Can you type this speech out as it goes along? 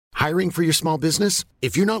Hiring for your small business?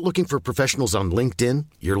 If you're not looking for professionals on LinkedIn,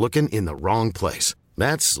 you're looking in the wrong place.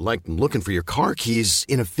 That's like looking for your car keys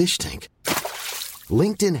in a fish tank.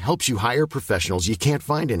 LinkedIn helps you hire professionals you can't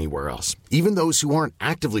find anywhere else, even those who aren't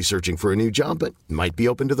actively searching for a new job but might be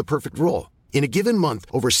open to the perfect role. In a given month,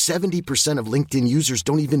 over 70% of LinkedIn users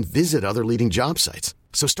don't even visit other leading job sites.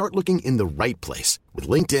 So start looking in the right place. With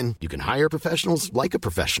LinkedIn, you can hire professionals like a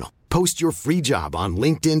professional. Post your free job on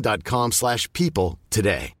linkedin.com/people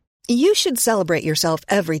today. You should celebrate yourself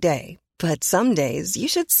every day, but some days you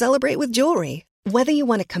should celebrate with jewelry. Whether you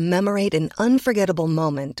want to commemorate an unforgettable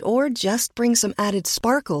moment or just bring some added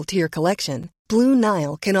sparkle to your collection, Blue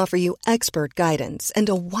Nile can offer you expert guidance and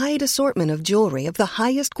a wide assortment of jewelry of the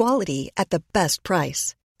highest quality at the best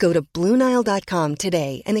price. Go to BlueNile.com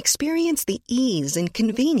today and experience the ease and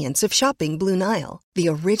convenience of shopping Blue Nile, the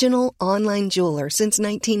original online jeweler since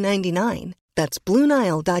 1999. That's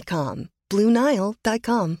BlueNile.com.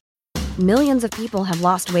 BlueNile.com. Millions of people have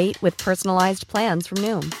lost weight with personalized plans from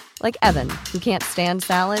Noom. Like Evan, who can't stand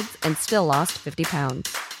salads and still lost 50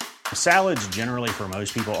 pounds. Salads generally for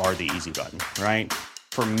most people are the easy button, right?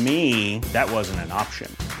 For me, that wasn't an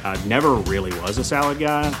option. I never really was a salad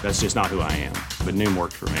guy. That's just not who I am. But Noom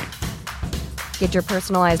worked for me. Get your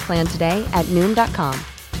personalized plan today at Noom.com.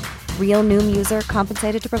 Real Noom user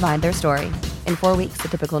compensated to provide their story. In 4 weeks, the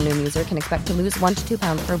typical Noom user can expect to lose 1 to 2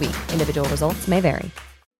 pounds per week. Individual results may vary.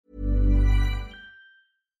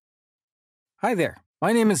 Hi there,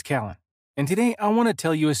 my name is Callan, and today I want to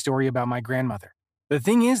tell you a story about my grandmother. The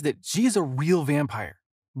thing is that she is a real vampire,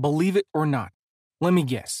 believe it or not. Let me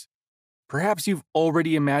guess. Perhaps you've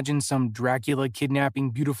already imagined some Dracula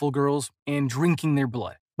kidnapping beautiful girls and drinking their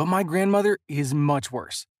blood, but my grandmother is much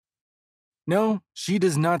worse. No, she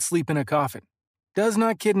does not sleep in a coffin, does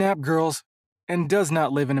not kidnap girls, and does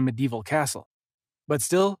not live in a medieval castle. But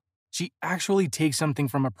still, she actually takes something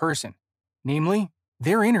from a person, namely,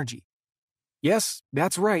 their energy. Yes,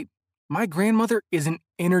 that's right. My grandmother is an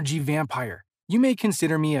energy vampire. You may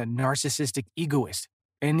consider me a narcissistic egoist,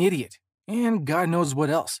 an idiot, and God knows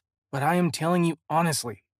what else. But I am telling you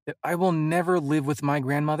honestly that I will never live with my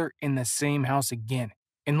grandmother in the same house again.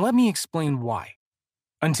 And let me explain why.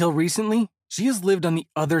 Until recently, she has lived on the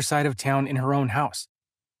other side of town in her own house.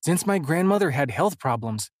 Since my grandmother had health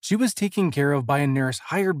problems, she was taken care of by a nurse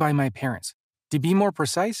hired by my parents. To be more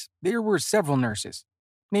precise, there were several nurses.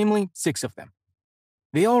 Namely 6 of them.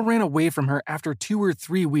 They all ran away from her after 2 or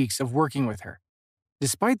 3 weeks of working with her,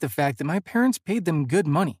 despite the fact that my parents paid them good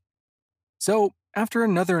money. So, after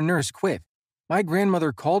another nurse quit, my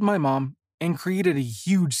grandmother called my mom and created a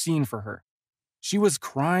huge scene for her. She was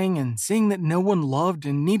crying and saying that no one loved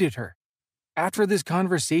and needed her. After this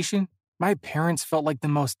conversation, my parents felt like the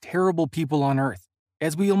most terrible people on earth,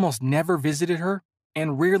 as we almost never visited her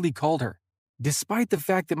and rarely called her, despite the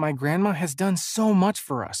fact that my grandma has done so much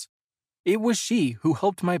for us. It was she who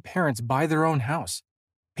helped my parents buy their own house,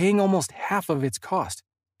 paying almost half of its cost,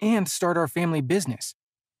 and start our family business.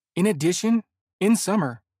 In addition, in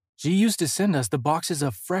summer, she used to send us the boxes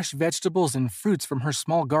of fresh vegetables and fruits from her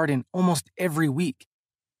small garden almost every week.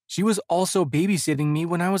 She was also babysitting me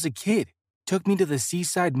when I was a kid, took me to the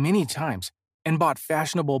seaside many times, and bought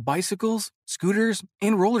fashionable bicycles, scooters,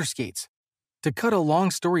 and roller skates. To cut a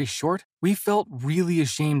long story short, we felt really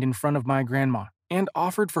ashamed in front of my grandma and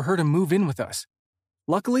offered for her to move in with us.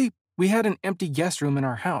 Luckily, we had an empty guest room in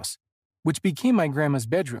our house, which became my grandma's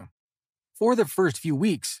bedroom. For the first few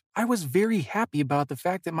weeks, I was very happy about the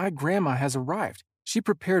fact that my grandma has arrived. She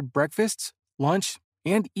prepared breakfasts, lunch,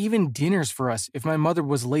 and even dinners for us if my mother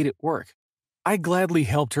was late at work. I gladly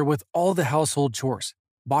helped her with all the household chores,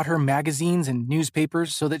 bought her magazines and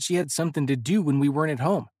newspapers so that she had something to do when we weren't at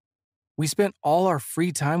home. We spent all our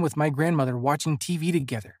free time with my grandmother watching TV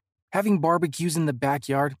together, having barbecues in the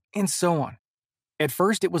backyard, and so on. At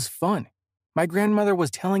first, it was fun. My grandmother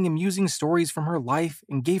was telling amusing stories from her life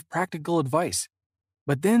and gave practical advice.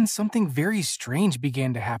 But then something very strange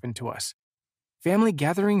began to happen to us. Family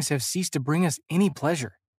gatherings have ceased to bring us any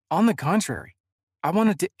pleasure. On the contrary, I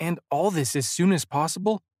wanted to end all this as soon as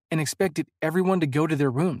possible and expected everyone to go to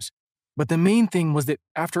their rooms. But the main thing was that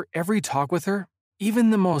after every talk with her,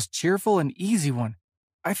 even the most cheerful and easy one,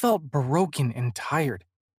 I felt broken and tired,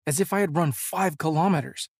 as if I had run 5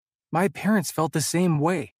 kilometers. My parents felt the same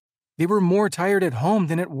way. They were more tired at home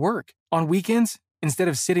than at work. On weekends, instead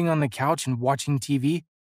of sitting on the couch and watching TV,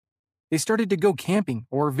 they started to go camping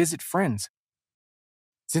or visit friends.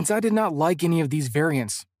 Since I did not like any of these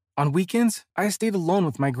variants, on weekends, I stayed alone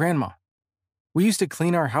with my grandma. We used to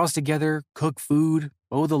clean our house together, cook food,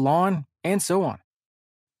 mow the lawn, and so on.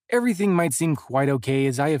 Everything might seem quite okay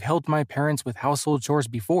as I have helped my parents with household chores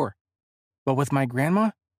before. But with my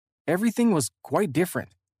grandma, everything was quite different.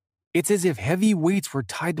 It's as if heavy weights were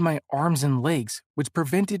tied to my arms and legs, which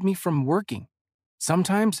prevented me from working.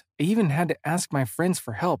 Sometimes I even had to ask my friends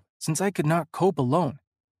for help since I could not cope alone.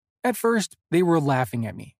 At first, they were laughing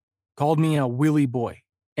at me, called me a willy boy,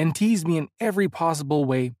 and teased me in every possible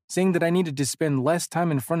way, saying that I needed to spend less time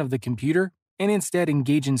in front of the computer and instead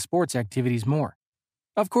engage in sports activities more.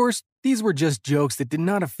 Of course, these were just jokes that did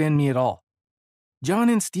not offend me at all. John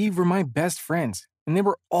and Steve were my best friends, and they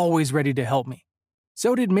were always ready to help me.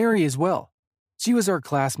 So did Mary as well. She was our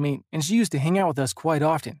classmate, and she used to hang out with us quite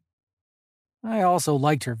often. I also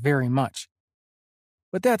liked her very much.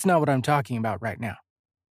 But that's not what I'm talking about right now.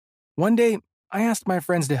 One day, I asked my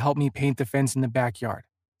friends to help me paint the fence in the backyard,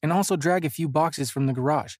 and also drag a few boxes from the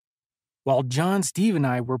garage. While John, Steve, and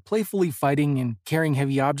I were playfully fighting and carrying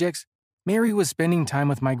heavy objects, Mary was spending time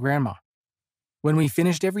with my grandma. When we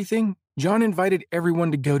finished everything, John invited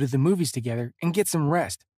everyone to go to the movies together and get some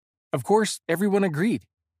rest. Of course, everyone agreed.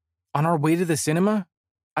 On our way to the cinema,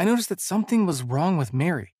 I noticed that something was wrong with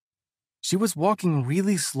Mary. She was walking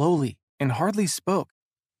really slowly and hardly spoke.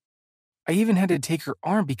 I even had to take her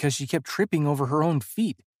arm because she kept tripping over her own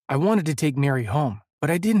feet. I wanted to take Mary home,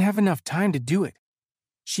 but I didn't have enough time to do it.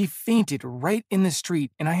 She fainted right in the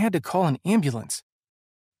street, and I had to call an ambulance.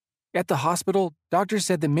 At the hospital, doctors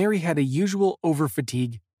said that Mary had a usual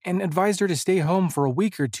overfatigue and advised her to stay home for a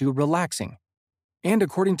week or two relaxing. And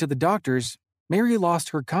according to the doctors, Mary lost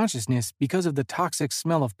her consciousness because of the toxic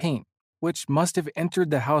smell of paint, which must have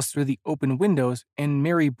entered the house through the open windows and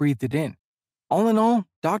Mary breathed it in. All in all,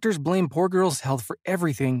 doctors blamed poor girl's health for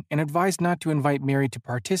everything and advised not to invite Mary to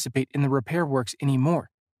participate in the repair works anymore.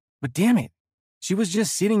 But damn it, she was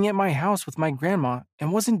just sitting at my house with my grandma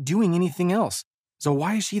and wasn't doing anything else. So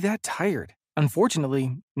why is she that tired?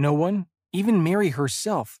 Unfortunately, no one, even Mary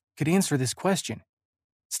herself, could answer this question.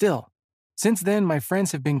 Still, since then, my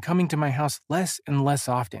friends have been coming to my house less and less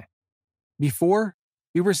often. Before,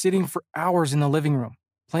 we were sitting for hours in the living room,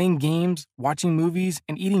 playing games, watching movies,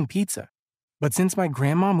 and eating pizza. But since my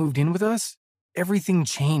grandma moved in with us, everything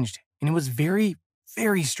changed, and it was very,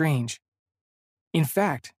 very strange. In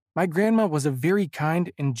fact, my grandma was a very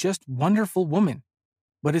kind and just wonderful woman.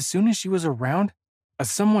 But as soon as she was around, a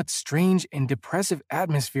somewhat strange and depressive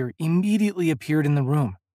atmosphere immediately appeared in the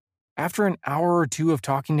room. After an hour or two of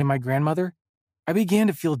talking to my grandmother, I began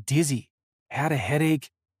to feel dizzy, had a headache,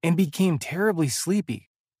 and became terribly sleepy,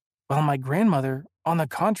 while my grandmother, on the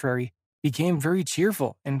contrary, became very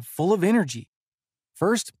cheerful and full of energy.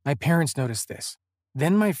 First, my parents noticed this.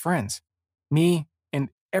 Then my friends, me, and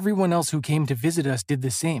everyone else who came to visit us did the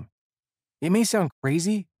same. It may sound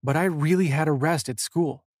crazy, but I really had a rest at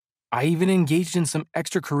school. I even engaged in some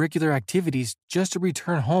extracurricular activities just to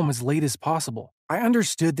return home as late as possible. I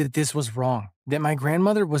understood that this was wrong, that my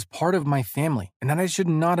grandmother was part of my family, and that I should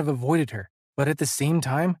not have avoided her. But at the same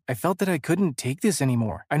time, I felt that I couldn't take this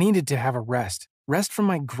anymore. I needed to have a rest from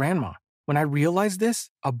my grandma. When I realized this,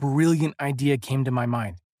 a brilliant idea came to my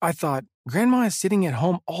mind. I thought, Grandma is sitting at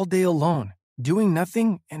home all day alone, doing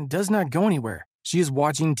nothing and does not go anywhere. She is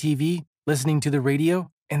watching TV, listening to the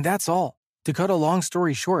radio, and that's all. To cut a long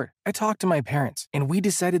story short, I talked to my parents, and we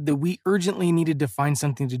decided that we urgently needed to find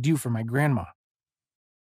something to do for my grandma.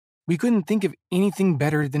 We couldn't think of anything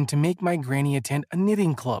better than to make my granny attend a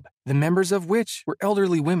knitting club, the members of which were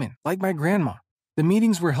elderly women, like my grandma. The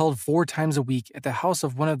meetings were held 4 times a week at the house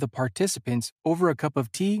of one of the participants over a cup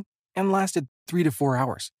of tea and lasted 3 to 4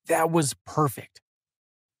 hours. That was perfect.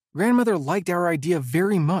 Grandmother liked our idea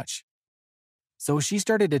very much, so she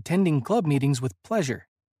started attending club meetings with pleasure.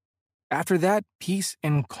 After that, peace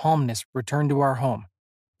and calmness returned to our home.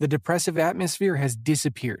 The depressive atmosphere has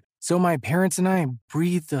disappeared, so my parents and I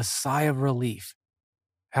breathed a sigh of relief.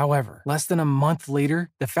 However, less than a month later,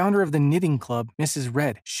 the founder of the knitting club, Mrs.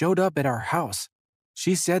 Red, showed up at our house.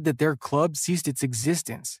 She said that their club ceased its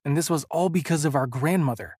existence, and this was all because of our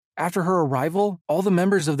grandmother. After her arrival, all the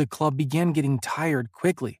members of the club began getting tired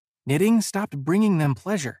quickly. Knitting stopped bringing them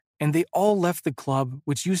pleasure, and they all left the club,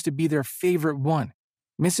 which used to be their favorite one.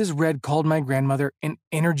 Mrs. Red called my grandmother an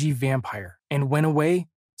energy vampire and went away,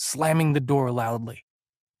 slamming the door loudly.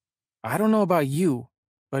 I don't know about you,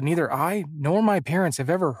 but neither I nor my parents have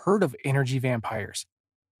ever heard of energy vampires.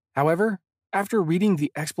 However, after reading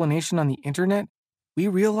the explanation on the internet, we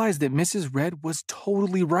realized that Mrs. Red was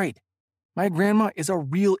totally right. My grandma is a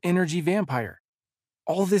real energy vampire.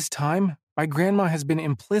 All this time, my grandma has been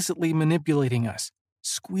implicitly manipulating us,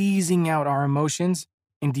 squeezing out our emotions,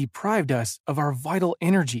 and deprived us of our vital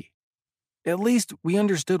energy. At least we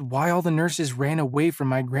understood why all the nurses ran away from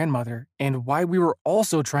my grandmother and why we were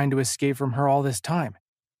also trying to escape from her all this time.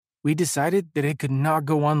 We decided that it could not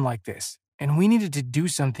go on like this, and we needed to do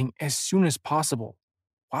something as soon as possible,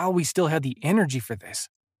 while we still had the energy for this.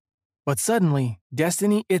 But suddenly,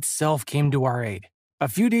 destiny itself came to our aid. A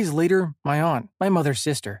few days later, my aunt, my mother's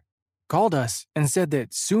sister, called us and said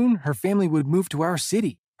that soon her family would move to our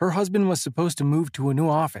city. Her husband was supposed to move to a new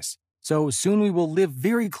office, so soon we will live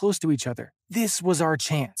very close to each other. This was our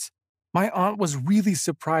chance. My aunt was really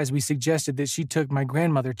surprised we suggested that she took my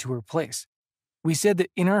grandmother to her place. We said that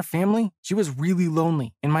in our family, she was really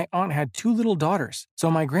lonely, and my aunt had 2 little daughters, so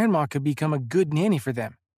my grandma could become a good nanny for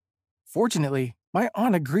them. Fortunately, my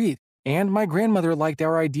aunt agreed, and my grandmother liked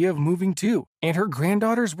our idea of moving too, and her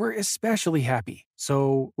granddaughters were especially happy.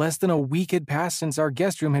 So, less than a week had passed since our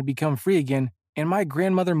guest room had become free again, and my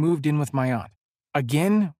grandmother moved in with my aunt.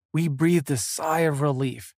 Again, we breathed a sigh of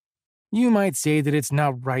relief. You might say that it's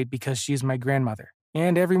not right because she's my grandmother,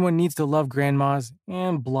 and everyone needs to love grandmas,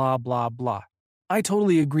 and blah blah blah. I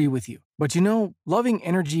totally agree with you. But you know, loving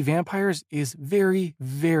energy vampires is very,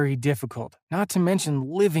 very difficult, not to mention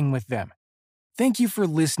living with them. Thank you for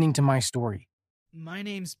listening to my story. My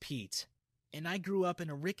name's Pete, and I grew up in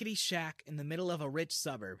a rickety shack in the middle of a rich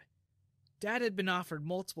suburb. Dad had been offered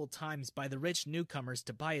multiple times by the rich newcomers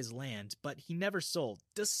to buy his land, but he never sold,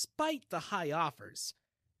 despite the high offers.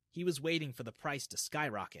 He was waiting for the price to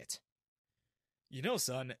skyrocket. You know,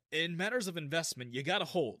 son, in matters of investment, you gotta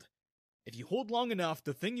hold. If you hold long enough,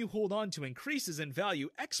 the thing you hold on to increases in value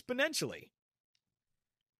exponentially.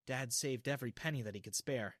 Dad saved every penny that he could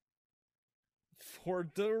spare. For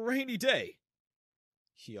the rainy day,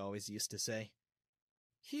 he always used to say.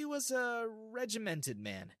 He was a regimented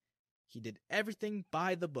man. He did everything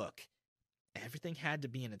by the book. Everything had to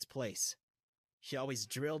be in its place. He always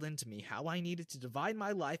drilled into me how I needed to divide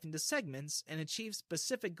my life into segments and achieve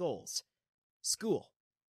specific goals. School,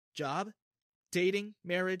 job, dating,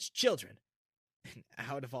 marriage, children. And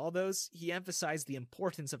out of all those, he emphasized the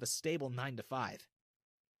importance of a stable 9-to-5.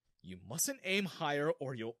 You mustn't aim higher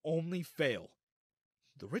or you'll only fail.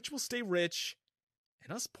 The rich will stay rich,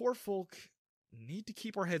 and us poor folk need to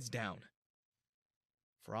keep our heads down.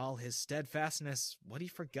 For all his steadfastness, what he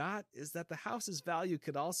forgot is that the house's value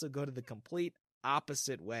could also go to the complete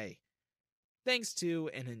opposite way. Thanks to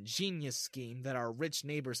an ingenious scheme that our rich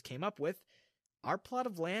neighbors came up with, our plot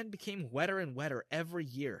of land became wetter and wetter every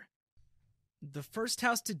year. The first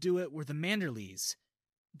house to do it were the Manderleys.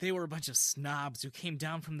 They were a bunch of snobs who came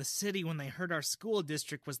down from the city when they heard our school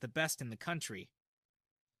district was the best in the country.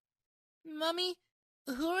 Mummy,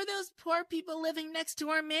 who are those poor people living next to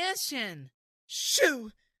our mansion?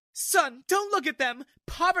 Shoo! Son, don't look at them!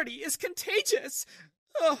 Poverty is contagious!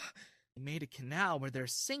 Ugh! They made a canal where their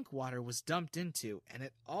sink water was dumped into, and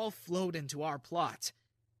it all flowed into our plot.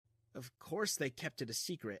 Of course they kept it a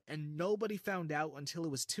secret, and nobody found out until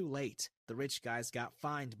it was too late. The rich guys got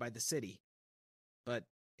fined by the city. But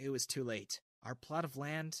it was too late. Our plot of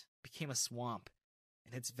land became a swamp,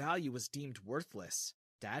 and its value was deemed worthless.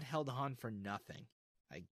 Dad held on for nothing.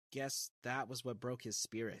 I guess that was what broke his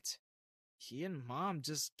spirit. He and Mom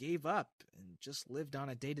just gave up and just lived on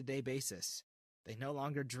a day-to-day basis. They no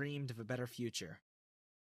longer dreamed of a better future.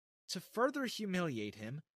 To further humiliate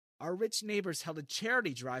him, our rich neighbors held a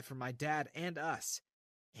charity drive for my dad and us.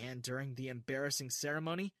 And during the embarrassing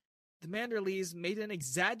ceremony, the Manderleys made an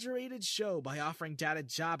exaggerated show by offering Dad a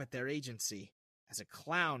job at their agency as a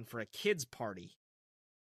clown for a kids' party.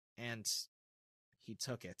 And he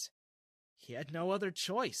took it. He had no other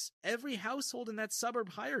choice. Every household in that suburb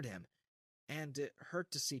hired him, and it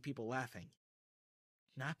hurt to see people laughing.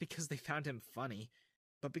 Not because they found him funny,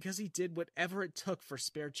 but because he did whatever it took for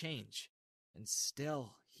spare change. And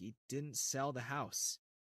still, he didn't sell the house.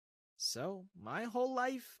 So, my whole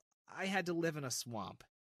life, I had to live in a swamp.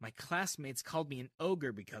 My classmates called me an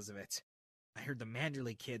ogre because of it. I heard the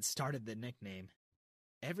Manderley kids started the nickname.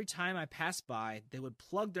 Every time I passed by, they would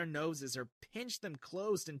plug their noses or pinch them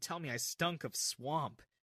closed and tell me I stunk of swamp.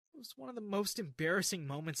 It was one of the most embarrassing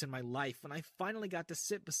moments in my life when I finally got to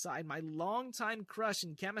sit beside my longtime crush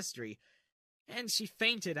in chemistry, and she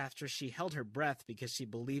fainted after she held her breath because she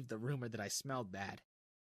believed the rumor that I smelled bad.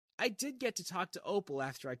 I did get to talk to Opal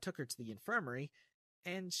after I took her to the infirmary,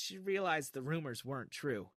 and she realized the rumors weren't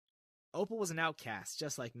true. Opal was an outcast,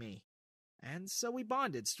 just like me, and so we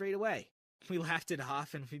bonded straight away. We laughed it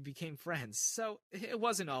off and we became friends, so it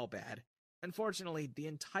wasn't all bad. Unfortunately, the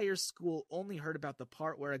entire school only heard about the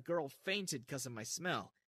part where a girl fainted because of my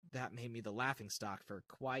smell. That made me the laughingstock for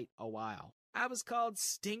quite a while. I was called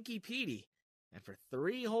Stinky Petey, and for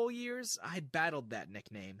 3 whole years, I battled that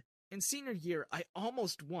nickname. In senior year, I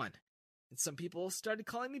almost won, and some people started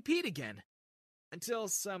calling me Pete again. Until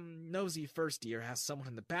some nosy first year asked someone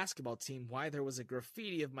in the basketball team why there was a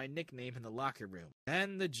graffiti of my nickname in the locker room.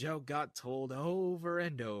 Then the joke got told over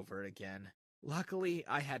and over again. Luckily,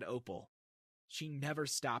 I had Opal. She never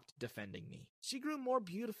stopped defending me. She grew more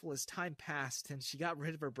beautiful as time passed and she got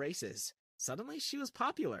rid of her braces. Suddenly, she was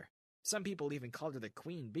popular. Some people even called her the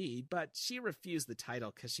Queen Bee, but she refused the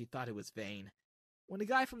title because she thought it was vain. When a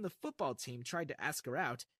guy from the football team tried to ask her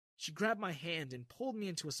out, she grabbed my hand and pulled me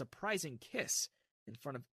into a surprising kiss in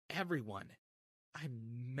front of everyone. I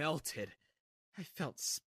melted. I felt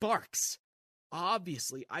sparks.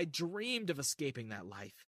 Obviously, I dreamed of escaping that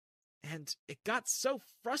life. And it got so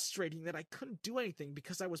frustrating that I couldn't do anything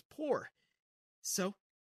because I was poor. So,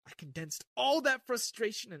 I condensed all that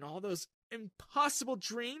frustration and all those impossible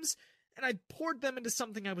dreams, and I poured them into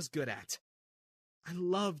something I was good at. I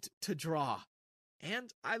loved to draw,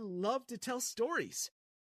 and I loved to tell stories.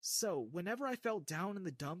 So, whenever I felt down in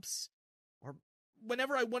the dumps, or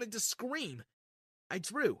whenever I wanted to scream, I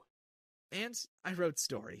drew, and I wrote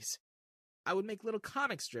stories. I would make little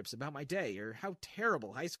comic strips about my day or how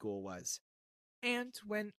terrible high school was. And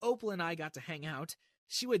when Opal and I got to hang out,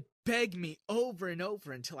 she would beg me over and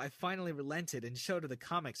over until I finally relented and showed her the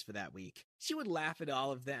comics for that week. She would laugh at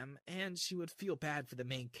all of them, and she would feel bad for the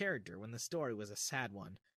main character when the story was a sad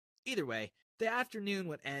one. Either way, the afternoon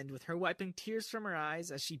would end with her wiping tears from her eyes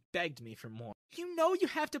as she begged me for more. You know you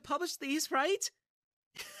have to publish these, right?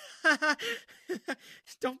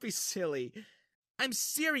 Don't be silly. I'm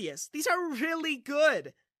serious. These are really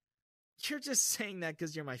good. You're just saying that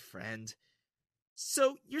because you're my friend.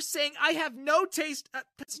 So you're saying I have no taste?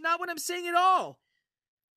 That's not what I'm saying at all.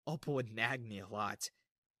 Opal would nag me a lot,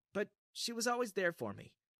 but she was always there for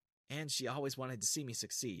me, and she always wanted to see me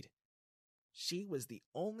succeed. She was the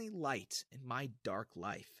only light in my dark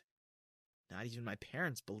life. Not even my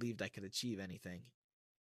parents believed I could achieve anything.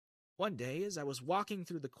 One day, as I was walking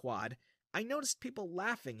through the quad, I noticed people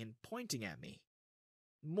laughing and pointing at me.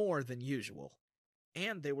 More than usual.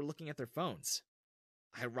 And they were looking at their phones.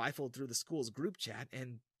 I rifled through the school's group chat,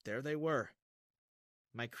 and there they were.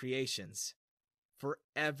 My creations. For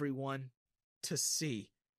everyone to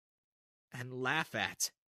see and laugh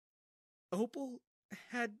at. Opal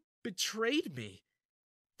had betrayed me.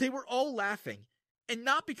 They were all laughing, and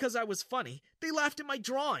not because I was funny. They laughed at my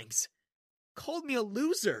drawings. Called me a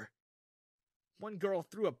loser. One girl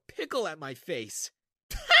threw a pickle at my face.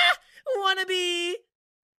 Ha! Wannabe!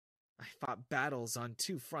 I fought battles on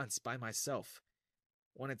two fronts by myself.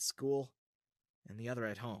 One at school, and the other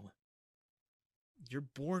at home. You're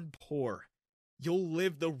born poor. You'll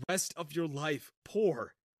live the rest of your life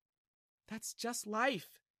poor. That's just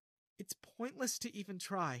life. It's pointless to even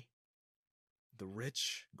try. The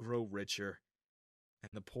rich grow richer, and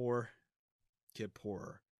the poor get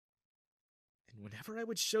poorer. And whenever I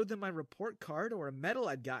would show them my report card or a medal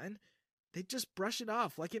I'd gotten, they'd just brush it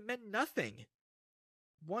off like it meant nothing.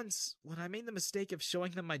 Once, when I made the mistake of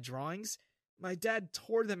showing them my drawings, my dad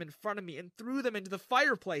tore them in front of me and threw them into the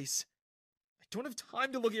fireplace. I don't have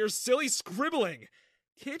time to look at your silly scribbling.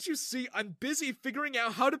 Can't you see I'm busy figuring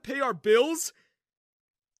out how to pay our bills?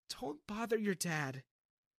 Don't bother your dad.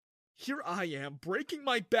 Here I am, breaking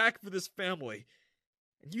my back for this family.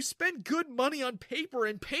 And you spend good money on paper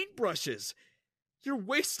and paintbrushes. You're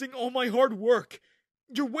wasting all my hard work.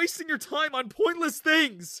 You're wasting your time on pointless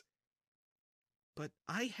things. But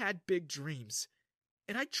I had big dreams,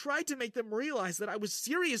 and I tried to make them realize that I was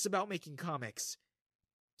serious about making comics.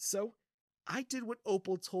 So, I did what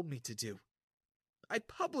Opal told me to do. I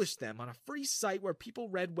published them on a free site where people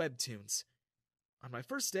read webtoons. On my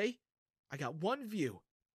first day, I got 1 view,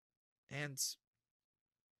 and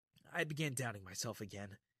I began doubting myself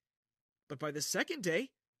again. But by the second day,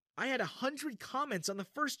 I had 100 comments on the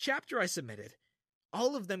first chapter I submitted,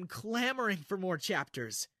 all of them clamoring for more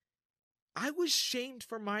chapters. I was shamed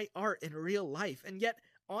for my art in real life, and yet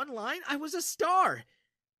online I was a star.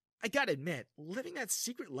 I gotta admit, living that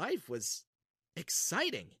secret life was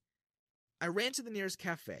exciting. I ran to the nearest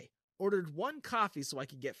cafe, ordered 1 coffee so I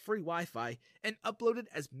could get free Wi-Fi, and uploaded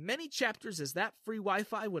as many chapters as that free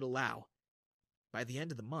Wi-Fi would allow. By the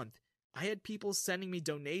end of the month, I had people sending me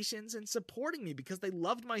donations and supporting me because they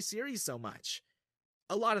loved my series so much.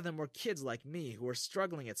 A lot of them were kids like me who were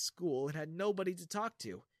struggling at school and had nobody to talk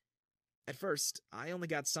to. At first, I only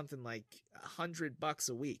got something like $100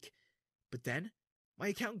 a week, but then my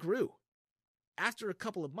account grew. After a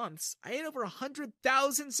couple of months, I had over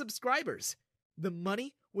 100,000 subscribers. The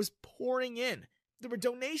money was pouring in. There were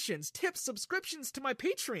donations, tips, subscriptions to my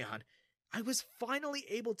Patreon. I was finally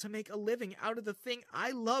able to make a living out of the thing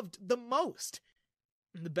I loved the most.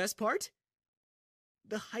 And the best part?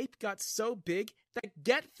 the hype got so big that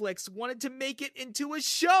Netflix wanted to make it into a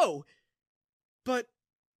show. But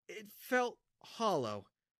it felt hollow.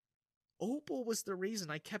 Opal was the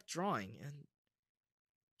reason I kept drawing, and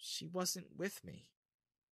she wasn't with me.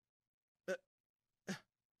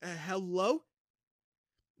 Hello?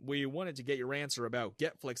 We wanted to get your answer about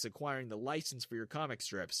Netflix acquiring the license for your comic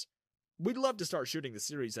strips. We'd love to start shooting the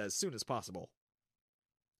series as soon as possible.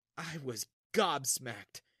 I was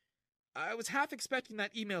gobsmacked. I was half expecting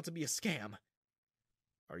that email to be a scam.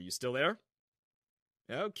 Are you still there?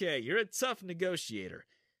 Okay, you're a tough negotiator.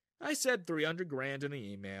 I said $300,000 in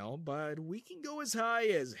the email, but we can go as high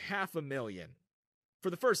as $500,000 for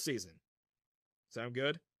the first season. Sound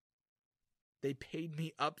good? They paid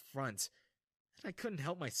me up front, and I couldn't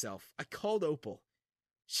help myself. I called Opal.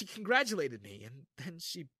 She congratulated me, and then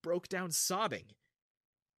she broke down sobbing.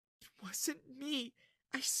 It wasn't me.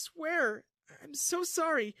 I swear. I'm so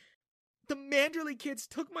sorry. The Manderley kids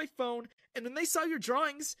took my phone, and when they saw your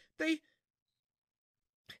drawings, they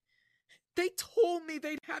told me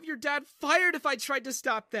they'd have your dad fired if I tried to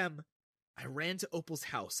stop them. I ran to Opal's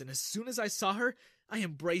house, and as soon as I saw her, I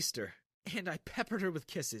embraced her, and I peppered her with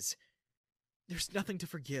kisses. There's nothing to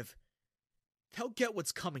forgive. They'll get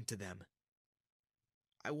what's coming to them.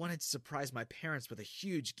 I wanted to surprise my parents with a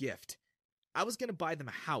huge gift. I was going to buy them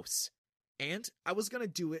a house, and I was going to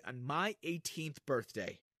do it on my 18th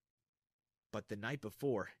birthday. But the night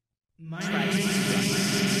before, tragedy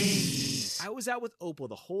struck. I was out with Opal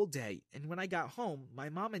the whole day, and when I got home, my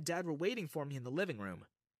mom and dad were waiting for me in the living room.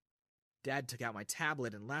 Dad took out my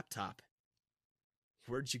tablet and laptop.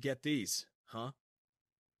 Where'd you get these, huh?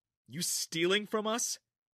 You stealing from us?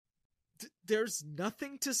 There's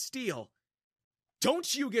nothing to steal.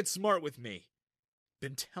 Don't you get smart with me.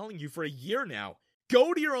 Been telling you for a year now.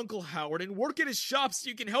 Go to your Uncle Howard and work at his shop so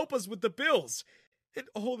you can help us with the bills. And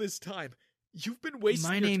all this time, you've been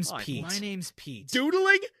wasting your time. My name's Pete.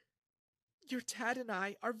 Doodling? Your dad and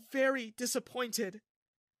I are very disappointed.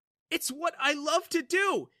 It's what I love to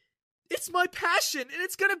do. It's my passion, and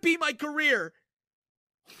it's gonna be my career.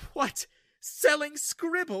 What? Selling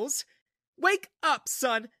scribbles? Wake up,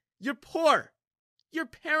 son. You're poor. Your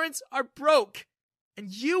parents are broke. And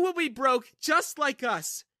you will be broke just like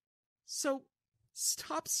us. So,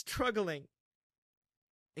 stop struggling.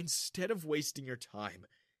 Instead of wasting your time,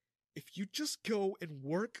 if you just go and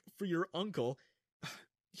work for your uncle,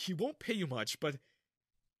 he won't pay you much, but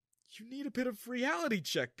you need a bit of reality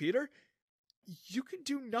check, Peter. You can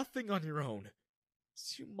do nothing on your own,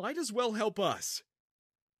 so you might as well help us.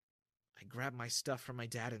 I grabbed my stuff from my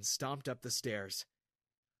dad and stomped up the stairs.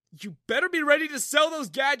 You better be ready to sell those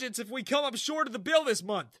gadgets if we come up short of the bill this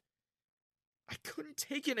month. I couldn't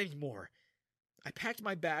take it anymore. I packed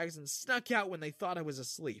my bags and snuck out when they thought I was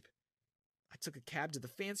asleep. I took a cab to the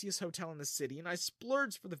fanciest hotel in the city, and I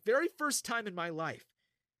splurged for the very first time in my life.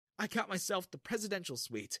 I got myself the presidential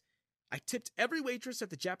suite. I tipped every waitress at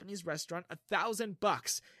the Japanese restaurant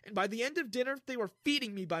 $1,000, and by the end of dinner, they were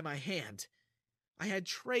feeding me by my hand. I had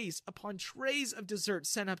trays upon trays of dessert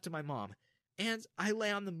sent up to my mom, and I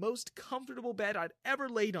lay on the most comfortable bed I'd ever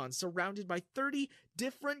laid on, surrounded by 30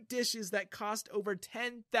 different dishes that cost over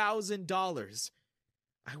 $10,000.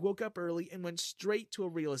 I woke up early and went straight to a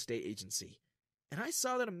real estate agency, and I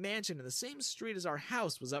saw that a mansion in the same street as our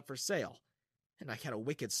house was up for sale. And I had a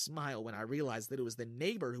wicked smile when I realized that it was the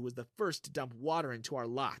neighbor who was the first to dump water into our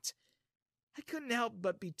lot. I couldn't help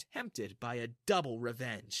but be tempted by a double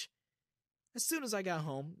revenge. As soon as I got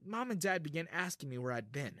home, Mom and Dad began asking me where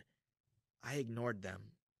I'd been. I ignored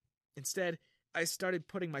them. Instead, I started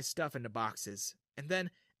putting my stuff into boxes, and then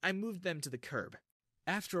I moved them to the curb.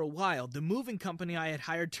 After a while, the moving company I had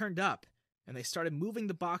hired turned up, and they started moving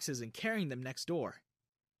the boxes and carrying them next door.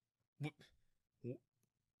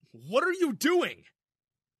 What are you doing?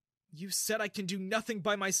 You said I can do nothing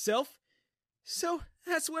by myself, so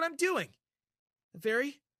that's what I'm doing. A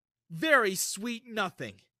very, very sweet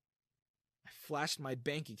nothing. I flashed my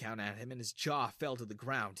bank account at him, and his jaw fell to the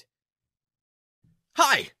ground.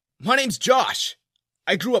 Hi, my name's Josh.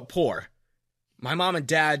 I grew up poor. My mom and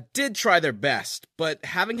dad did try their best, but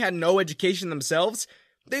having had no education themselves,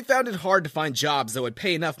 they found it hard to find jobs that would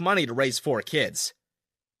pay enough money to raise 4 kids.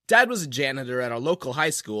 Dad was a janitor at our local high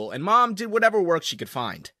school, and Mom did whatever work she could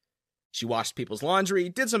find. She washed people's laundry,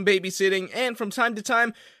 did some babysitting, and from time to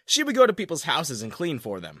time, she would go to people's houses and clean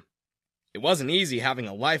for them. It wasn't easy having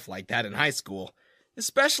a life like that in high school,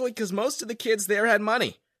 especially because most of the kids there had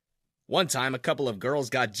money. One time, a couple of girls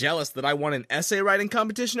got jealous that I won an essay writing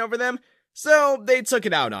competition over them, so they took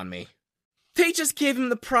it out on me. They just gave him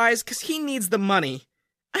the prize because he needs the money.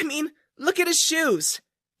 I mean, look at his shoes.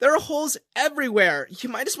 There are holes everywhere. You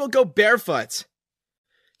might as well go barefoot.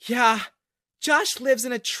 Yeah, Josh lives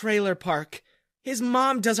in a trailer park. His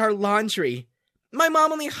mom does our laundry. My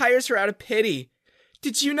mom only hires her out of pity.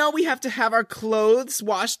 Did you know we have to have our clothes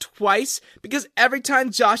washed twice because every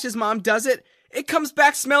time Josh's mom does it, it comes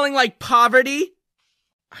back smelling like poverty?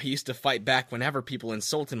 I used to fight back whenever people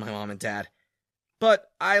insulted my mom and dad. But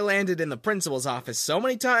I landed in the principal's office so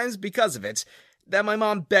many times because of it that my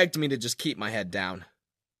mom begged me to just keep my head down.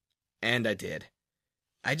 And I did.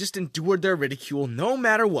 I just endured their ridicule no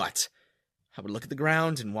matter what. I would look at the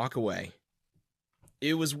ground and walk away.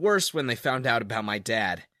 It was worse when they found out about my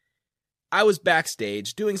dad. I was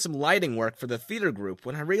backstage doing some lighting work for the theater group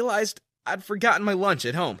when I realized I'd forgotten my lunch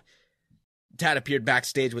at home. Dad appeared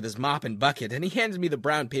backstage with his mop and bucket, and he handed me the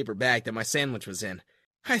brown paper bag that my sandwich was in.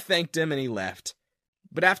 I thanked him and he left.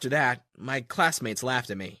 But after that, my classmates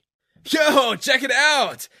laughed at me. Yo, check it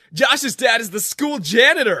out! Josh's dad is the school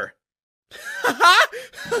janitor!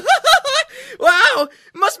 Wow,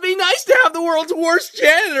 must be nice to have the world's worst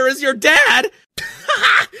janitor as your dad!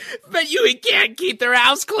 Bet you he can't keep their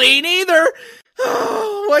house clean either!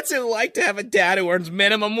 Oh, what's it like to have a dad who earns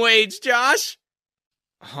minimum wage, Josh?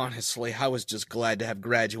 Honestly, I was just glad to have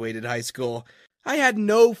graduated high school. I had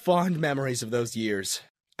no fond memories of those years.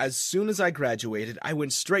 As soon as I graduated, I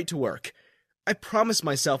went straight to work. I promised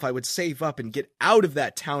myself I would save up and get out of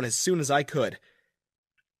that town as soon as I could.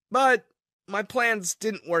 But my plans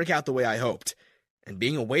didn't work out the way I hoped, and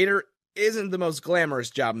being a waiter isn't the most glamorous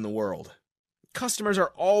job in the world. Customers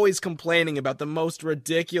are always complaining about the most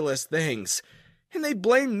ridiculous things, and they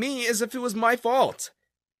blame me as if it was my fault.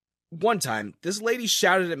 One time, this lady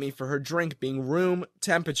shouted at me for her drink being room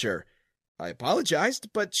temperature. I apologized,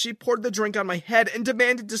 but she poured the drink on my head and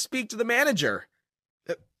demanded to speak to the manager.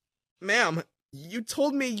 Ma'am, you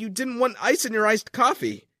told me you didn't want ice in your iced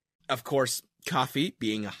coffee. Of course, coffee,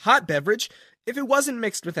 being a hot beverage, if it wasn't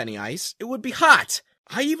mixed with any ice, it would be hot.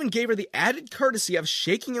 I even gave her the added courtesy of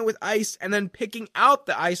shaking it with ice and then picking out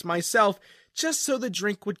the ice myself, just so the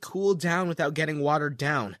drink would cool down without getting watered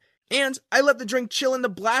down. And I let the drink chill in the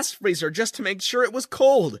blast freezer just to make sure it was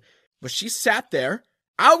cold. But she sat there,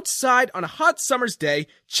 outside on a hot summer's day,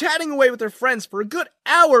 chatting away with her friends for a good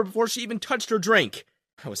hour before she even touched her drink.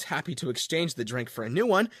 I was happy to exchange the drink for a new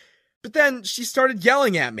one, but then she started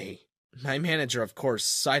yelling at me. My manager, of course,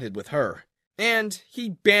 sided with her, and he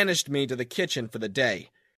banished me to the kitchen for the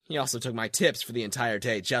day. He also took my tips for the entire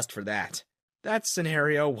day just for that. That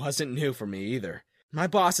scenario wasn't new for me either. My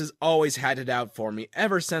boss has always had it out for me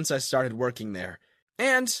ever since I started working there,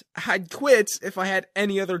 and I'd quit if I had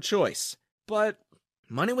any other choice. But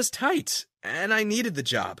money was tight, and I needed the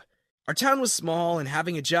job. Our town was small, and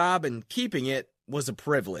having a job and keeping it was a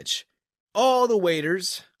privilege. All the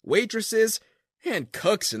waiters, waitresses, and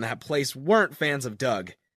cooks in that place weren't fans of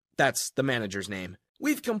Doug. That's the manager's name.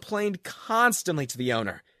 We've complained constantly to the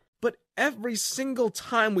owner, but every single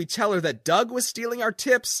time we tell her that Doug was stealing our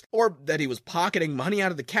tips, or that he was pocketing money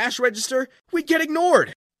out of the cash register, we'd get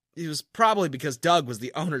ignored. It was probably because Doug was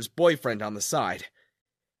the owner's boyfriend on the side.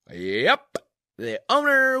 Yep, the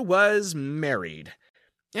owner was married.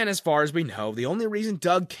 And as far as we know, the only reason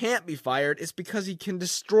Doug can't be fired is because he can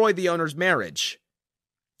destroy the owner's marriage.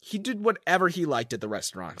 He did whatever he liked at the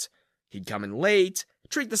restaurant. He'd come in late,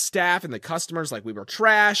 treat the staff and the customers like we were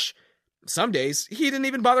trash. Some days, he didn't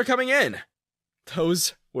even bother coming in.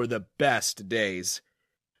 Those were the best days.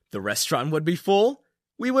 The restaurant would be full,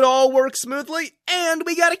 we would all work smoothly, and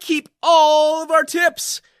we gotta keep all of our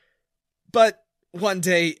tips. But one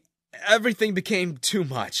day, everything became too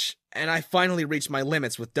much, and I finally reached my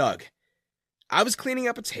limits with Doug. I was cleaning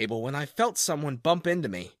up a table when I felt someone bump into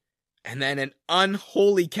me, and then an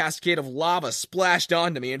unholy cascade of lava splashed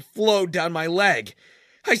onto me and flowed down my leg.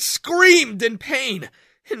 I screamed in pain,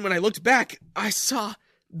 and when I looked back, I saw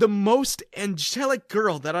the most angelic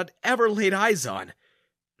girl that I'd ever laid eyes on.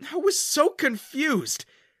 I was so confused.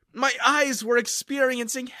 My eyes were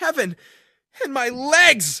experiencing heaven, and my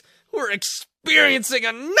legs were experiencing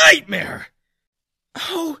a nightmare.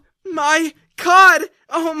 Oh my God!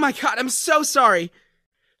 Oh my God, I'm so sorry.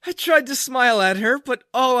 I tried to smile at her, but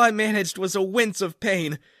all I managed was a wince of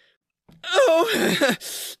pain. Oh,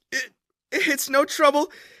 it's no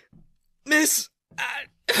trouble, miss.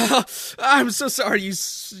 I'm so sorry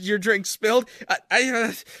your drink spilled.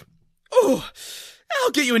 I'll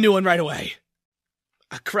get you a new one right away.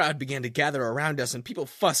 A crowd began to gather around us and people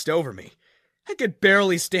fussed over me. I could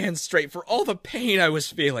barely stand straight for all the pain I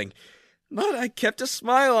was feeling, but I kept a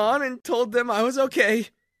smile on and told them I was okay.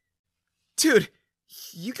 Dude,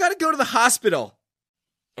 you gotta go to the hospital.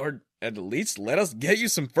 Or at least let us get you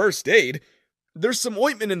some first aid. There's some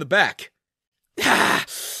ointment in the back.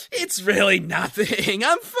 It's really nothing.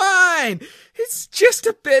 I'm fine. It's just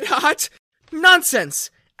a bit hot. Nonsense.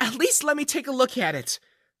 At least let me take a look at it.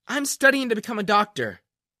 I'm studying to become a doctor.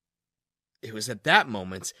 It was at that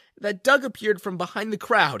moment that Doug appeared from behind the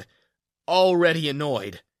crowd, already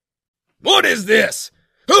annoyed. What is this?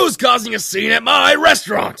 Who's causing a scene at my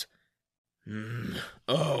restaurant?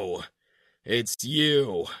 Oh, it's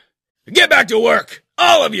you. Get back to work,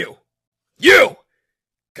 all of you! You!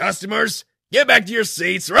 Customers, get back to your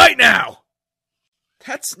seats right now!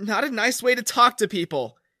 That's not a nice way to talk to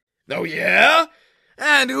people. Oh yeah?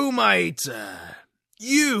 And who might,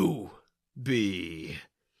 you be?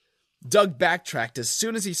 Doug backtracked as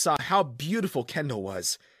soon as he saw how beautiful Kendall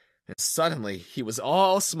was, and suddenly he was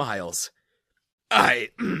all smiles.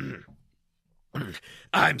 I'm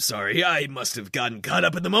sorry, I must have gotten caught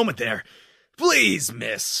up in the moment there. Please,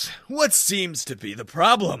 miss, what seems to be the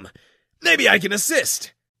problem? Maybe I can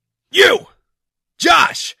assist. You!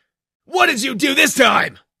 Josh! What did you do this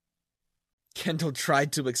time? Kendall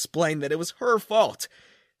tried to explain that it was her fault.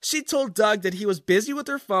 She told Doug that he was busy with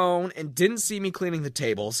her phone and didn't see me cleaning the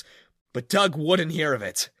tables, but Doug wouldn't hear of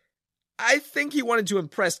it. I think he wanted to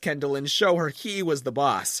impress Kendall and show her he was the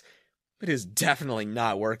boss, but it is definitely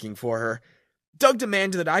not working for her. Doug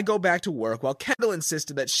demanded that I go back to work while Kendall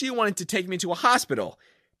insisted that she wanted to take me to a hospital.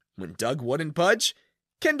 When Doug wouldn't budge,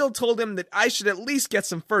 Kendall told him that I should at least get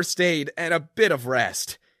some first aid and a bit of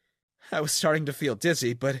rest. I was starting to feel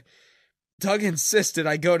dizzy, but Doug insisted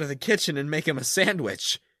I go to the kitchen and make him a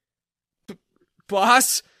sandwich.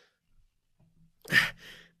 Boss?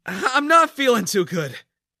 I'm not feeling too good.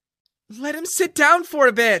 Let him sit down for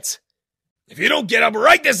a bit. If you don't get up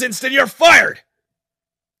right this instant, you're fired!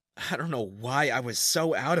 I don't know why I was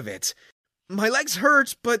so out of it. My legs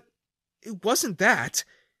hurt, but it wasn't that.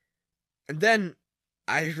 And then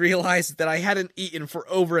I realized that I hadn't eaten for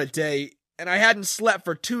over a day, and I hadn't slept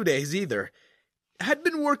for 2 days either. I had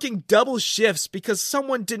been working double shifts because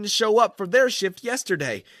someone didn't show up for their shift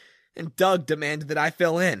yesterday, and Doug demanded that I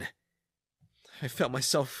fill in. I felt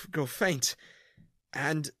myself go faint,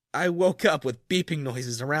 and I woke up with beeping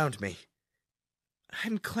noises around me.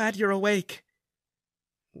 I'm glad you're awake.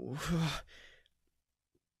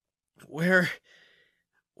 Where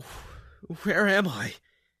am I?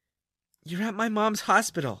 You're at my mom's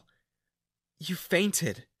hospital. You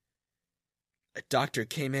fainted. A doctor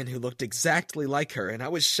came in who looked exactly like her, and I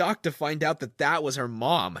was shocked to find out that that was her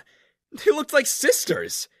mom. They looked like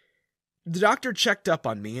sisters. The doctor checked up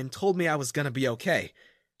on me and told me I was gonna be okay,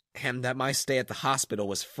 and that my stay at the hospital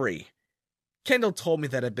was free. Kendall told me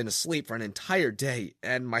that I'd been asleep for an entire day,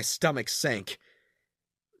 and my stomach sank.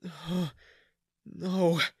 Oh,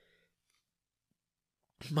 no.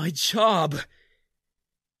 My job.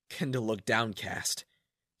 Kendall looked downcast.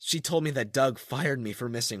 She told me that Doug fired me for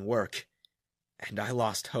missing work, and I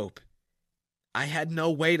lost hope. I had no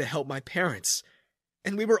way to help my parents,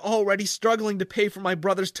 and we were already struggling to pay for my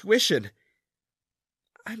brother's tuition.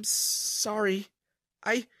 I'm sorry.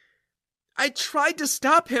 I tried to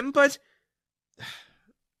stop him, but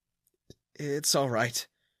it's all right.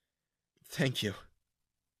 Thank you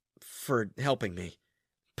for helping me.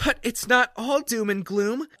 But it's not all doom and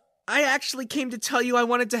gloom. I actually came to tell you I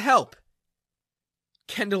wanted to help.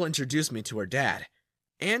 Kendall introduced me to her dad,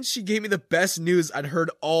 and she gave me the best news I'd heard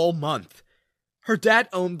all month. Her dad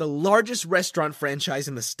owned the largest restaurant franchise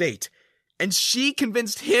in the state, and she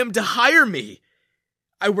convinced him to hire me.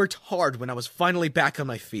 I worked hard when I was finally back on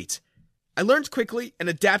my feet. I learned quickly and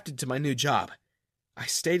adapted to my new job. I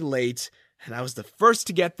stayed late, and I was the first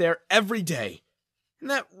to get there every day. And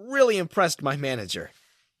that really impressed my manager.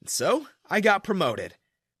 And so, I got promoted.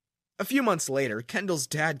 A few months later, Kendall's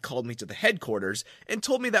dad called me to the headquarters and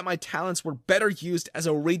told me that my talents were better used as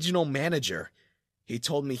a regional manager. He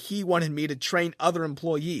told me he wanted me to train other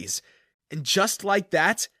employees. And just like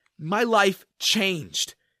that, my life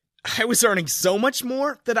changed. I was earning so much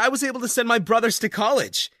more that I was able to send my brothers to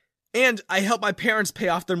college. And I helped my parents pay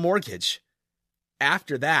off their mortgage.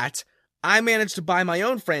 After that, I managed to buy my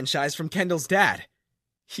own franchise from Kendall's dad.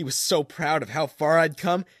 He was so proud of how far I'd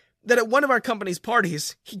come that at one of our company's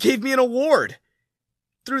parties, he gave me an award.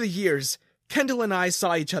 Through the years, Kendall and I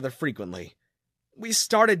saw each other frequently. We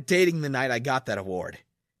started dating the night I got that award.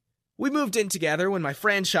 We moved in together when my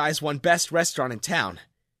franchise won Best Restaurant in town.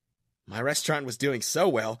 My restaurant was doing so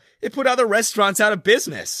well, it put other restaurants out of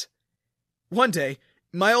business. One day,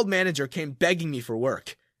 my old manager came begging me for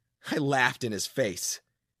work. I laughed in his face.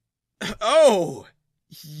 Oh,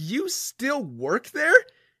 you still work there?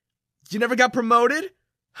 You never got promoted?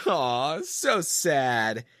 Aw, so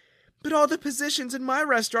sad. But all the positions in my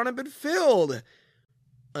restaurant have been filled.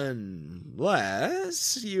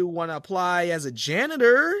 Unless you want to apply as a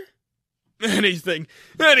janitor. Anything,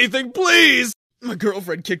 please! My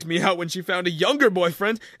girlfriend kicked me out when she found a younger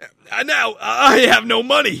boyfriend, and now I have no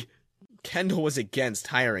money. Kendall was against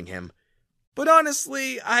hiring him. But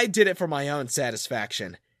honestly, I did it for my own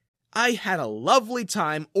satisfaction. I had a lovely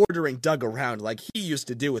time ordering Doug around like he used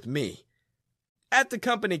to do with me. At the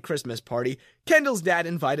company Christmas party, Kendall's dad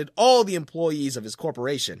invited all the employees of his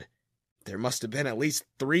corporation. There must have been at least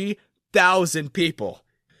 3,000 people.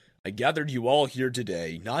 I gathered you all here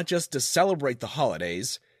today, not just to celebrate the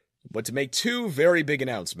holidays, but to make two very big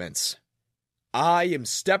announcements. I am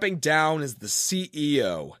stepping down as the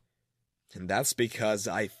CEO, and that's because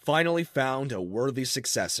I finally found a worthy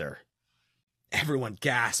successor. Everyone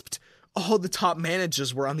gasped. All the top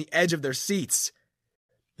managers were on the edge of their seats.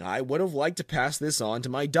 I would have liked to pass this on to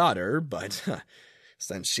my daughter, but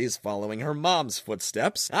since she's following her mom's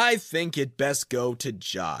footsteps, I think it best go to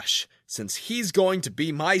Josh, since he's going to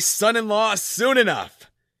be my son-in-law soon enough.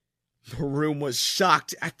 The room was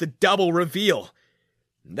shocked at the double reveal.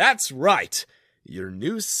 That's right. Your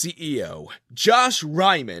new CEO, Josh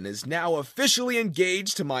Ryman, is now officially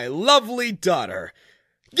engaged to my lovely daughter.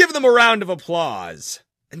 Give them a round of applause.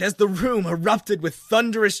 And as the room erupted with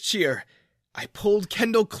thunderous cheer, I pulled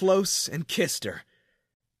Kendall close and kissed her.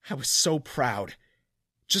 I was so proud.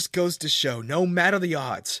 Just goes to show, no matter the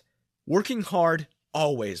odds, working hard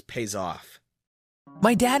always pays off.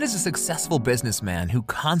 My dad is a successful businessman who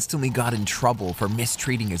constantly got in trouble for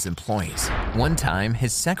mistreating his employees. One time,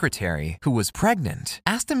 his secretary, who was pregnant,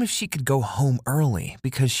 asked him if she could go home early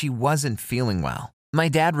because she wasn't feeling well. My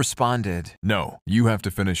dad responded, "No, you have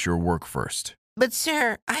to finish your work first." "But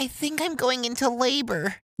sir, I think I'm going into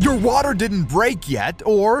labor." "Your water didn't break yet,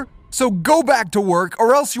 so go back to work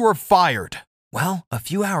or else you are fired." Well, a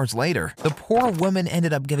few hours later, the poor woman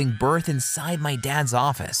ended up giving birth inside my dad's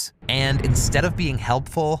office. And instead of being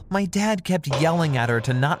helpful, my dad kept yelling at her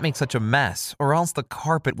to not make such a mess or else the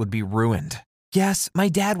carpet would be ruined. Yes, my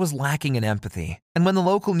dad was lacking in empathy. And when the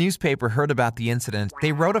local newspaper heard about the incident,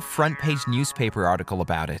 they wrote a front-page newspaper article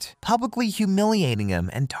about it, publicly humiliating him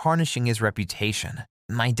and tarnishing his reputation.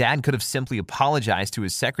 My dad could have simply apologized to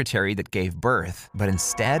his secretary that gave birth, but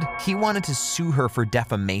instead, he wanted to sue her for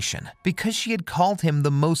defamation because she had called him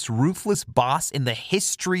the most ruthless boss in the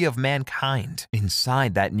history of mankind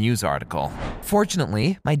inside that news article.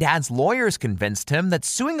 Fortunately, my dad's lawyers convinced him that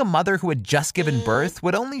suing a mother who had just given birth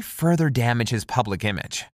would only further damage his public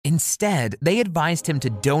image. Instead, they advised him to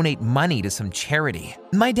donate money to some charity.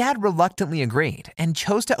 My dad reluctantly agreed and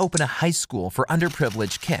chose to open a high school for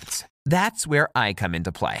underprivileged kids. That's where I come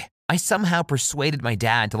into play. I somehow persuaded my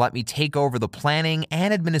dad to let me take over the planning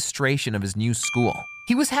and administration of his new school.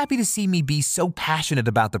 He was happy to see me be so passionate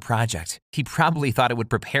about the project. He probably thought it would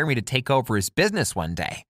prepare me to take over his business one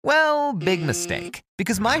day. Well, big mistake,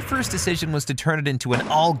 because my first decision was to turn it into an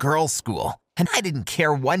all-girls school. And I didn't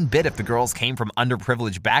care one bit if the girls came from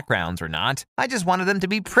underprivileged backgrounds or not. I just wanted them to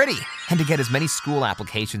be pretty. And to get as many school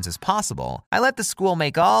applications as possible, I let the school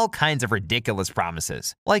make all kinds of ridiculous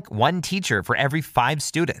promises, like one teacher for every 5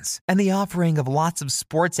 students, and the offering of lots of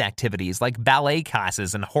sports activities like ballet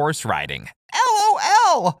classes and horse riding.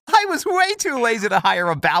 LOL! I was way too lazy to hire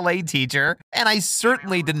a ballet teacher, and I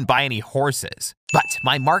certainly didn't buy any horses. But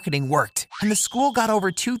my marketing worked, and the school got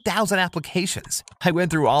over 2,000 applications. I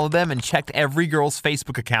went through all of them and checked every girl's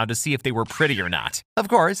Facebook account to see if they were pretty or not. Of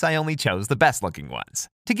course, I only chose the best-looking ones.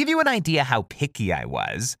 To give you an idea how picky I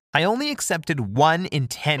was, I only accepted 1 in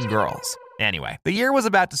 10 girls. Anyway, the year was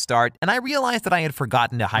about to start, and I realized that I had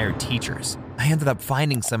forgotten to hire teachers. I ended up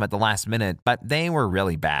finding some at the last minute, but they were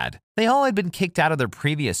really bad. They all had been kicked out of their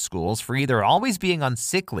previous schools for either always being on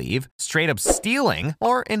sick leave, straight up stealing,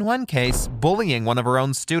 or in one case, bullying one of our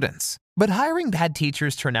own students. But hiring bad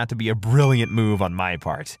teachers turned out to be a brilliant move on my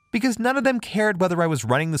part, because none of them cared whether I was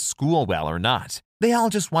running the school well or not. They all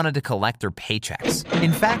just wanted to collect their paychecks.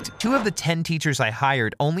 In fact, 2 of the 10 teachers I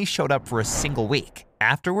hired only showed up for a single week.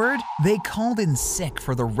 Afterward, they called in sick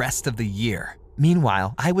for the rest of the year.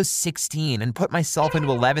 Meanwhile, I was 16 and put myself into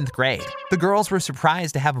 11th grade. The girls were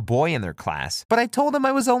surprised to have a boy in their class, but I told them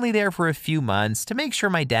I was only there for a few months to make sure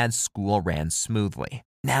my dad's school ran smoothly.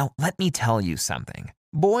 Now, let me tell you something.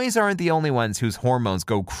 Boys aren't the only ones whose hormones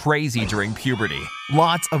go crazy during puberty.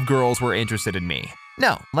 Lots of girls were interested in me.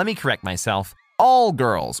 No, let me correct myself. All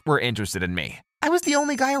girls were interested in me. I was the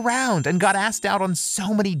only guy around and got asked out on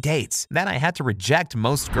so many dates that I had to reject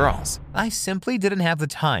most girls. I simply didn't have the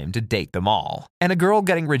time to date them all. And a girl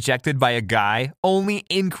getting rejected by a guy only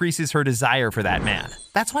increases her desire for that man.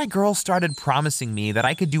 That's why girls started promising me that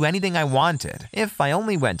I could do anything I wanted if I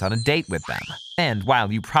only went on a date with them. And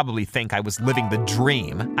while you probably think I was living the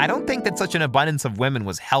dream, I don't think that such an abundance of women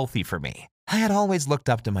was healthy for me. I had always looked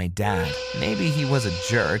up to my dad. Maybe he was a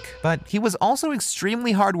jerk, but he was also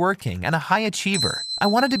extremely hardworking and a high achiever. I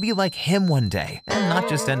wanted to be like him one day and not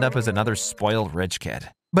just end up as another spoiled rich kid.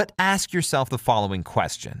 But ask yourself the following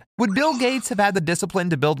question. Would Bill Gates have had the discipline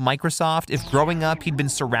to build Microsoft if growing up he'd been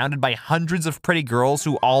surrounded by hundreds of pretty girls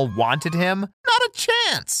who all wanted him? Not a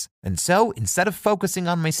chance! And so, instead of focusing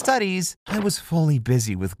on my studies, I was fully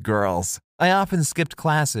busy with girls. I often skipped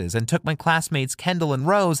classes and took my classmates Kendall and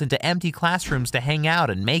Rose into empty classrooms to hang out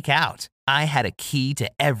and make out. I had a key to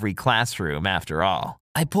every classroom, after all.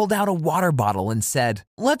 I pulled out a water bottle and said,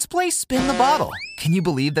 "Let's play spin the bottle." Can you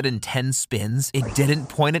believe that in 10 spins, it didn't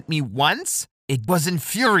point at me once? It was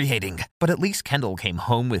infuriating, but at least Kendall came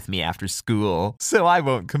home with me after school, so I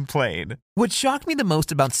won't complain. What shocked me the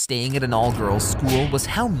most about staying at an all-girls school was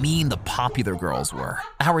how mean the popular girls were.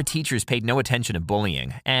 Our teachers paid no attention to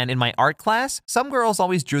bullying, and in my art class, some girls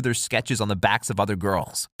always drew their sketches on the backs of other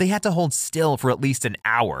girls. They had to hold still for at least an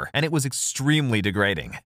hour, and it was extremely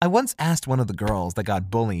degrading. I once asked one of the girls that got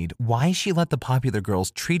bullied why she let the popular girls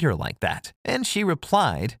treat her like that, and she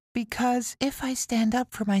replied, "Because if I stand up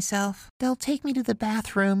for myself, they'll take me to the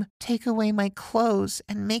bathroom, take away my clothes,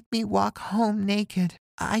 and make me walk home naked.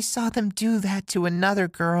 I saw them do that to another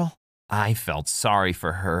girl." I felt sorry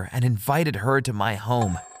for her and invited her to my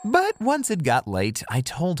home. But once it got late, I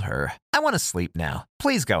told her, "I want to sleep now.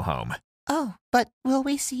 Please go home." "Oh, but will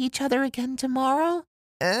we see each other again tomorrow?"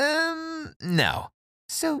 No.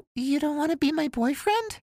 "So you don't want to be my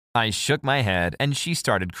boyfriend?" I shook my head and she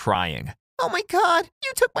started crying. "Oh my God,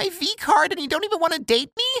 you took my V card and you don't even want to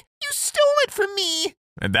date me? You stole it from me!"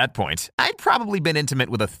 At that point, I'd probably been intimate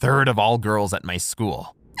with a third of all girls at my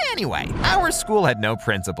school. Anyway, our school had no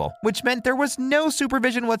principal, which meant there was no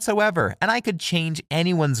supervision whatsoever, and I could change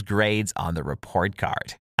anyone's grades on the report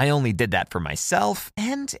card. I only did that for myself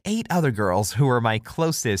and 8 other girls who were my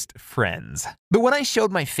closest friends. But when I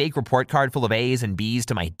showed my fake report card full of A's and B's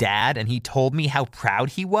to my dad and he told me how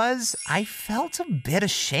proud he was, I felt a bit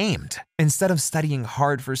ashamed. Instead of studying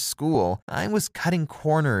hard for school, I was cutting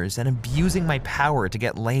corners and abusing my power to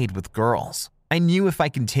get laid with girls. I knew if I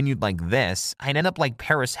continued like this, I'd end up like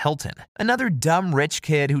Paris Hilton, another dumb rich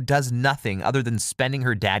kid who does nothing other than spending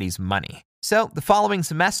her daddy's money. So the following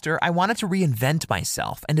semester, I wanted to reinvent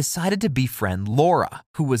myself and decided to befriend Laura,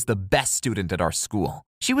 who was the best student at our school.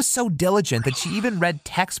 She was so diligent that she even read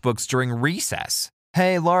textbooks during recess.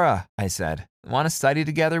 "Hey, Laura," I said, "want to study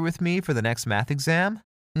together with me for the next math exam?"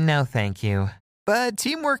 "No, thank you." "But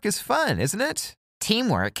teamwork is fun, isn't it?"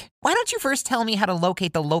 "Teamwork? Why don't you first tell me how to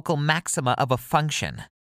locate the local maxima of a function?"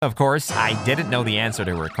 Of course, I didn't know the answer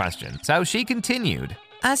to her question, so she continued.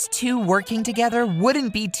 "Us two working together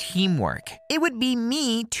wouldn't be teamwork. It would be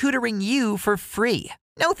me tutoring you for free.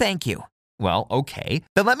 No, thank you." "Well, okay,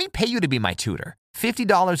 then let me pay you to be my tutor.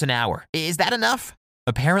 $50 an hour. Is that enough?"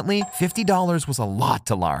 Apparently, $50 was a lot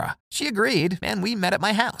to Laura. She agreed, and we met at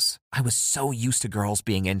my house. I was so used to girls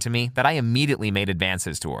being into me that I immediately made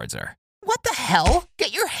advances towards her. "What the hell?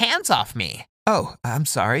 Get your hands off me." "Oh, I'm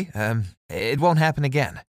sorry. It won't happen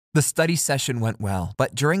again." The study session went well,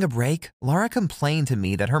 but during a break, Laura complained to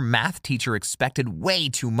me that her math teacher expected way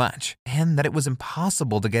too much and that it was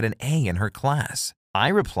impossible to get an A in her class. I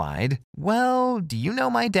replied, "Well, do you know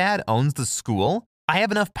my dad owns the school? I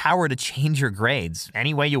have enough power to change your grades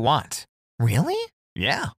any way you want." "Really?"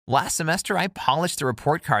 "Yeah. Last semester, I polished the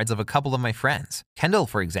report cards of a couple of my friends. Kendall,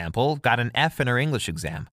 for example, got an F in her English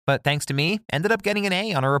exam, but thanks to me, ended up getting an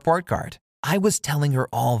A on her report card." I was telling her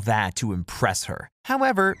all that to impress her.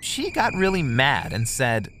 However, she got really mad and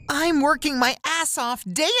said, "I'm working my ass off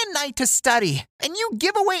day and night to study, and you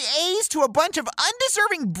give away A's to a bunch of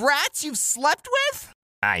undeserving brats you've slept with?"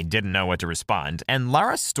 I didn't know what to respond, and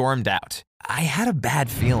Laura stormed out. I had a bad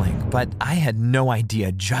feeling, but I had no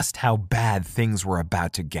idea just how bad things were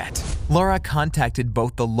about to get. Laura contacted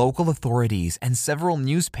both the local authorities and several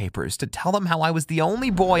newspapers to tell them how I was the only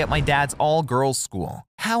boy at my dad's all-girls school,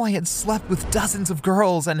 how I had slept with dozens of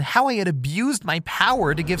girls, and how I had abused my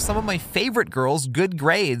power to give some of my favorite girls good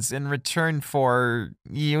grades in return for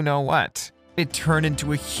you-know-what. It turned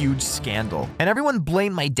into a huge scandal, and everyone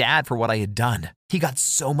blamed my dad for what I had done. He got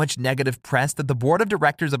so much negative press that the board of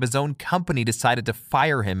directors of his own company decided to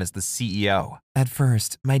fire him as the CEO. At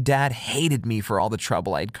first, my dad hated me for all the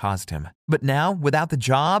trouble I had caused him. But now, without the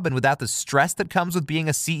job and without the stress that comes with being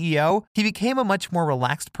a CEO, he became a much more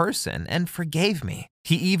relaxed person and forgave me.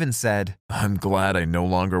 He even said, "I'm glad I no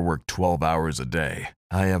longer work 12 hours a day.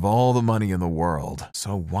 I have all the money in the world,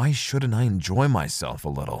 so why shouldn't I enjoy myself a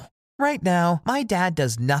little?" Right now, my dad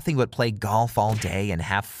does nothing but play golf all day and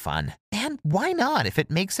have fun. And And why not if it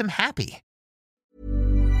makes him happy?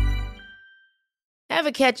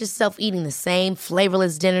 Ever catch yourself eating the same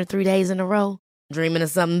flavorless dinner 3 days in a row? Dreaming of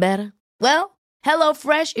something better? Well,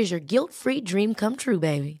 HelloFresh is your guilt-free dream come true,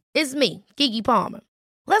 baby. It's me, Keke Palmer.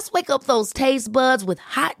 Let's wake up those taste buds with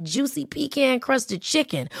hot, juicy pecan-crusted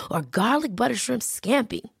chicken or garlic butter shrimp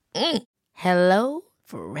scampi. Hello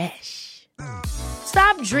Fresh.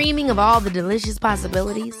 Stop dreaming of all the delicious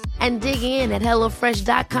possibilities and dig in at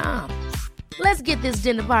HelloFresh.com. Let's get this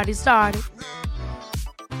dinner party started.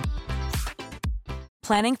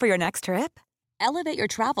 Planning for your next trip? Elevate your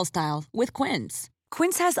travel style with Quince.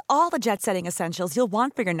 Quince has all the jet-setting essentials you'll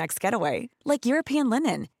want for your next getaway, like European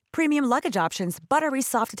linen, premium luggage options, buttery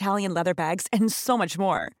soft Italian leather bags, and so much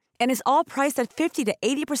more. And is all priced at 50 to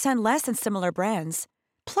 80% less than similar brands.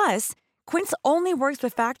 Plus, Quince only works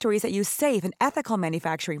with factories that use safe and ethical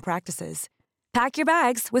manufacturing practices. Pack your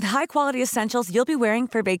bags with high-quality essentials you'll be wearing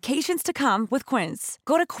for vacations to come with Quince.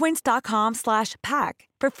 Go to quince.com/pack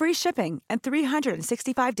for free shipping and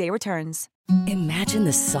 365-day returns. Imagine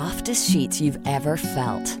the softest sheets you've ever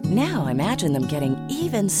felt. Now imagine them getting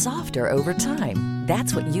even softer over time.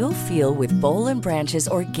 That's what you'll feel with Boll & Branch's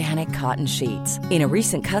organic cotton sheets. In a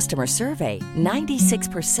recent customer survey,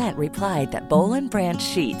 96% replied that Boll & Branch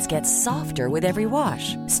sheets get softer with every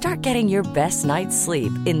wash. Start getting your best night's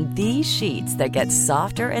sleep in these sheets that get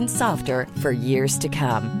softer and softer for years to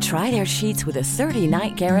come. Try their sheets with a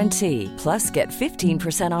 30-night guarantee. Plus, get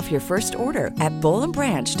 15% off your first order at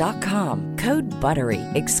bollandbranch.com. Code BUTTERY.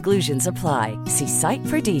 Exclusions apply. See site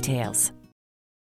for details.